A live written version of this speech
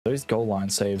Those goal line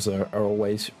saves are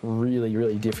always really,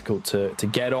 really difficult to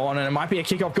get on, and it might be a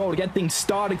kickoff goal to get things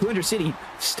started. Kalinga City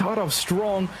start off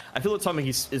strong. I feel like Tommy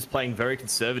is playing very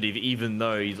conservative, even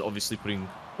though he's obviously putting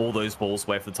all those balls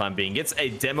away for the time being. Gets a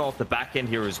demo off the back end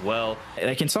here as well.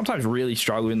 They can sometimes really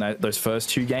struggle in those first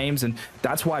 2 games, and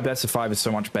that's why best of 5 is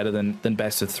so much better than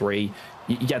best of 3.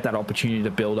 You get that opportunity to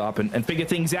build up and figure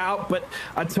things out. But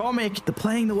Atomic, the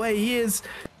playing the way he is,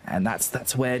 and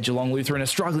that's where Geelong Lutheran are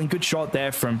struggling. Good shot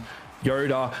there from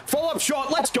Yoda. Follow-up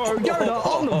shot. Let's go. Yoda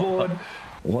on the board.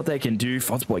 What they can do,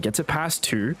 Fodsboy gets it past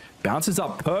 2, bounces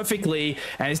up perfectly,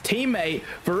 and his teammate,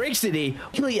 Varixity,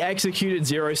 really executed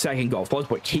 0-second goal.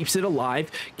 Fodsboy keeps it alive,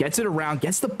 gets it around,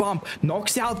 gets the bump,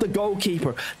 knocks out the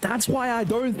goalkeeper. That's why I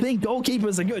don't think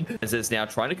goalkeepers are good. As it's now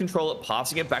trying to control it,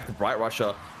 passing it back to Bright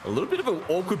Russia. A little bit of an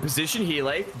awkward position here,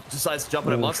 Leif. Decides to jump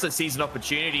in it. Monster sees an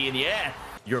opportunity in the air.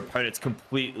 Your opponents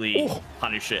completely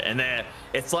punish it, and there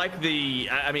it's like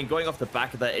going off the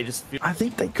back of that, it just feels... I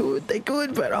think they could,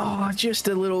 but just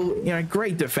a little,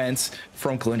 great defense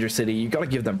from Kalinga City. You got to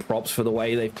give them props for the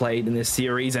way they've played in this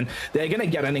series, and they're gonna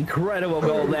get an incredible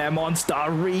goal there.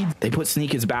 Monster Reed, they put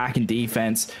Sneakers back in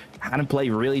defense, had him play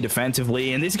really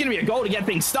defensively, and this is gonna be a goal to get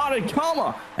things started.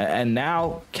 Karma, and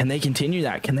now can they continue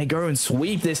that? Can they go and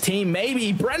sweep this team?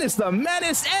 Maybe Brennis the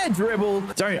Menace air dribble.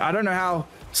 I don't know how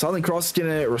Southern Cross is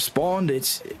gonna respond.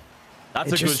 That's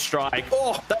a good strike.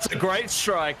 Oh, that's a great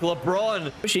strike. LeBron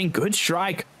pushing, good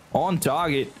strike on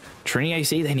target. Trinity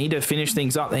AC, they need to finish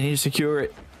things up. They need to secure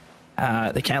it.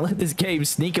 They can't let this game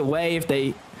sneak away if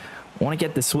they want to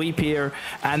get the sweep here,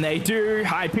 and they do.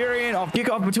 Hyperion off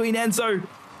kickoff between Enzo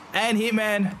and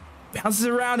Hitman. Bounces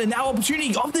around, and now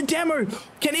opportunity of the demo.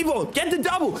 Can Evo get the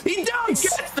double? He does!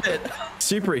 Gets it!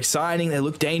 Super exciting. They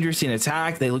look dangerous in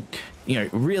attack. They look,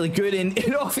 really good in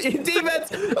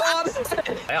defense.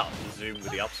 Wow, zoom with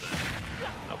the upset.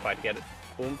 Not quite get it.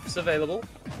 Oomp's available.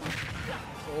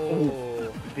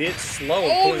 Oh, bit slow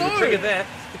pulling the trigger there.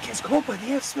 It gets caught by the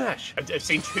F smash. I've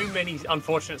seen too many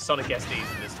unfortunate Sonic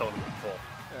SDs in this tournament before.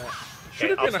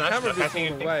 Should have been a hammer this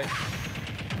all way.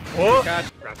 Oh!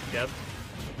 Rapid jab.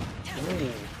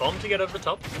 Ooh, bomb to get over the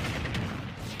top.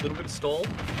 A little bit of stall.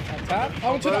 Tap.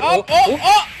 Onto the up.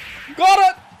 Oh! Got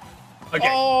it! Okay,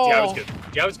 DI was good.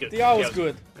 DI was good. DI was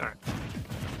good. Alright.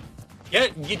 Yeah,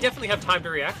 you definitely have time to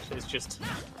react. It's just,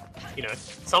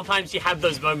 sometimes you have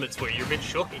those moments where you're a bit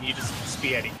shook and you just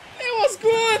spearheading. It was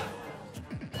good!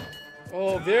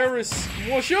 Oh, there is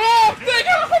smush. Oh,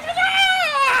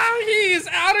 he is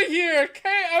out of here!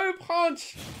 KO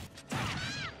punch!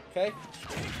 Okay.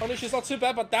 Punish is not too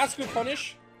bad, but that's good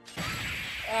punish.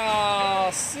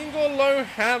 Single low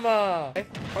hammer. Okay.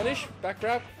 Punish, back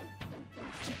grab.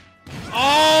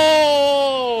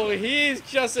 Oh, he's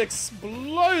just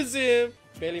explosive.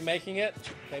 Barely making it.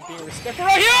 Okay, being respectful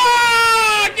right here.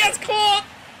 Oh, gets caught.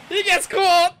 He gets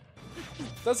caught.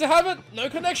 Does it have it? No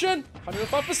connection.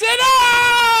 105%.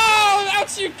 Oh,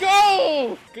 out you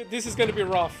go. Good. This is going to be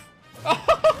rough.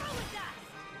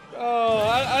 Oh,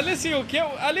 at least he'll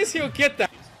get that.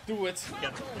 Do it.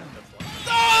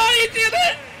 Oh, he did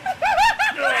it!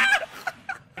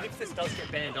 If this does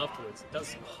get banned afterwards, it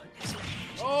does.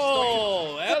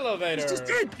 Oh, elevator. He's just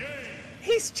dead.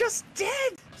 He's just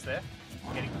dead. It's there.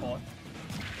 Getting caught.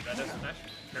 That doesn't smash.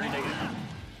 Very negative.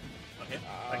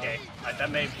 Okay. That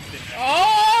may.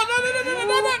 Oh,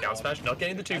 no. Down smash. Not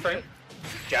getting the 2-frame.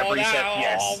 Jab reset.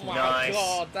 Yes. Oh my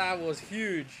god, that was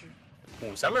huge.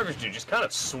 Ooh, some of us are just kind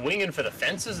of swinging for the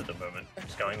fences at the moment.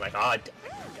 Just going like, I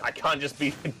can't just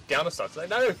be down a stock. It's like,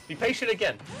 no, be patient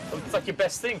again. It's like your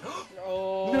best thing.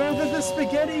 Oh. No, the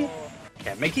spaghetti.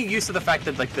 Yeah, making use of the fact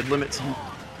that like the limit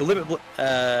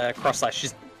cross slash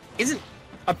just isn't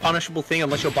a punishable thing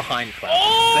unless you're behind Cloud.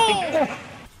 Oh!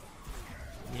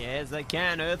 Yes, they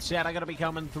can. Earthshatter going to be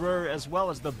coming through, as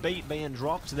well as the beat being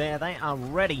dropped there. They are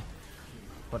ready.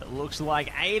 But it looks like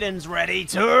Aiden's ready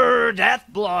too. Death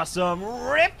Blossom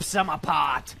rips him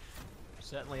apart.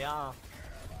 Certainly are.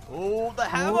 Oh, the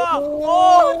hammer!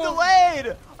 Oh,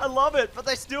 delayed! I love it, but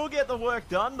they still get the work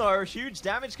done though. Huge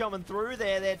damage coming through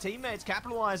there. Their teammates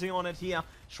capitalizing on it here,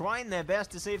 trying their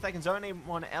best to see if they can zone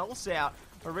anyone else out.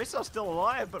 Orissa's still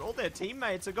alive, but all their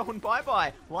teammates are going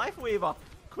bye-bye. Lifeweaver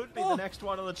could be the next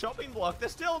one on the chopping block. They're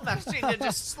still managing to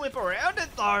just slip around it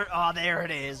though. Oh, there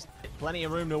it is. Plenty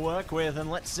of room to work with, and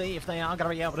let's see if they are going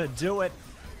to be able to do it.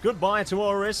 Goodbye to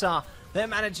Orissa. They're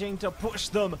managing to push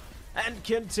them and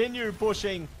continue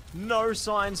pushing. No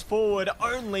signs forward,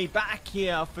 only back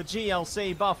here for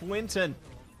GLC Buff Winton.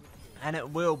 And it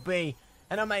will be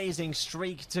an amazing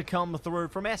streak to come through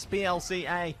from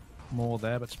SPLCA. More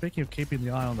there, but speaking of keeping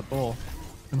the eye on the ball,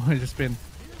 they might have just been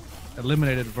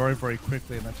eliminated very, very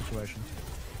quickly in that situation.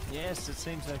 Yes, it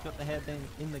seems they've got the head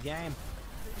in the game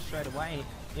straight away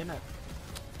in it.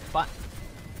 But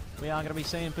we are going to be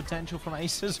seeing potential from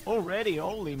Aces already.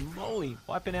 Holy moly.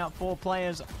 Wiping out 4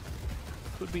 players.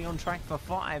 Could be on track for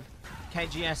 5.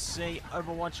 KGSC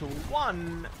Overwatch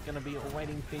 1 going to be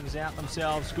waiting things out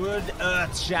themselves. Good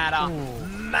Earth Shatter. Ooh.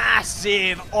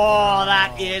 Massive. Oh,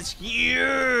 that is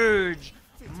huge.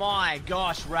 My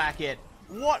gosh, Racket.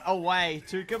 What a way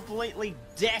to completely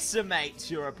decimate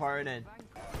your opponent.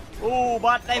 Oh,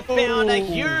 but they found a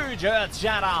huge Earth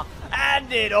Shatter,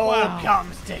 and it all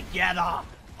comes together.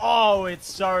 Oh,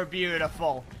 it's so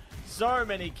beautiful. So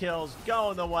many kills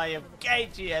going the way of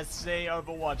KGSC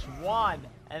Overwatch 1,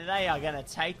 and they are going to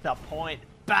take the point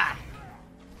back.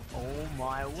 Oh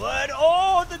my word.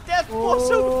 Oh, the Death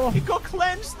Blossom. It got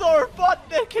cleansed though, but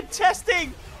they're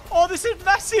contesting. Oh, this is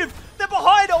massive. They're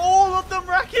behind all of them,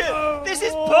 Racket. This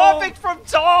is perfect from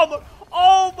Tom.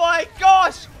 Oh my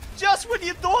gosh. Just when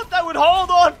you thought they would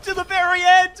hold on to the very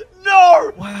end,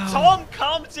 no! Wow. Tom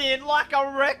comes in like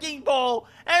a wrecking ball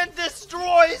and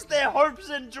destroys their hopes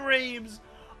and dreams.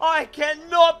 I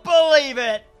cannot believe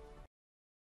it.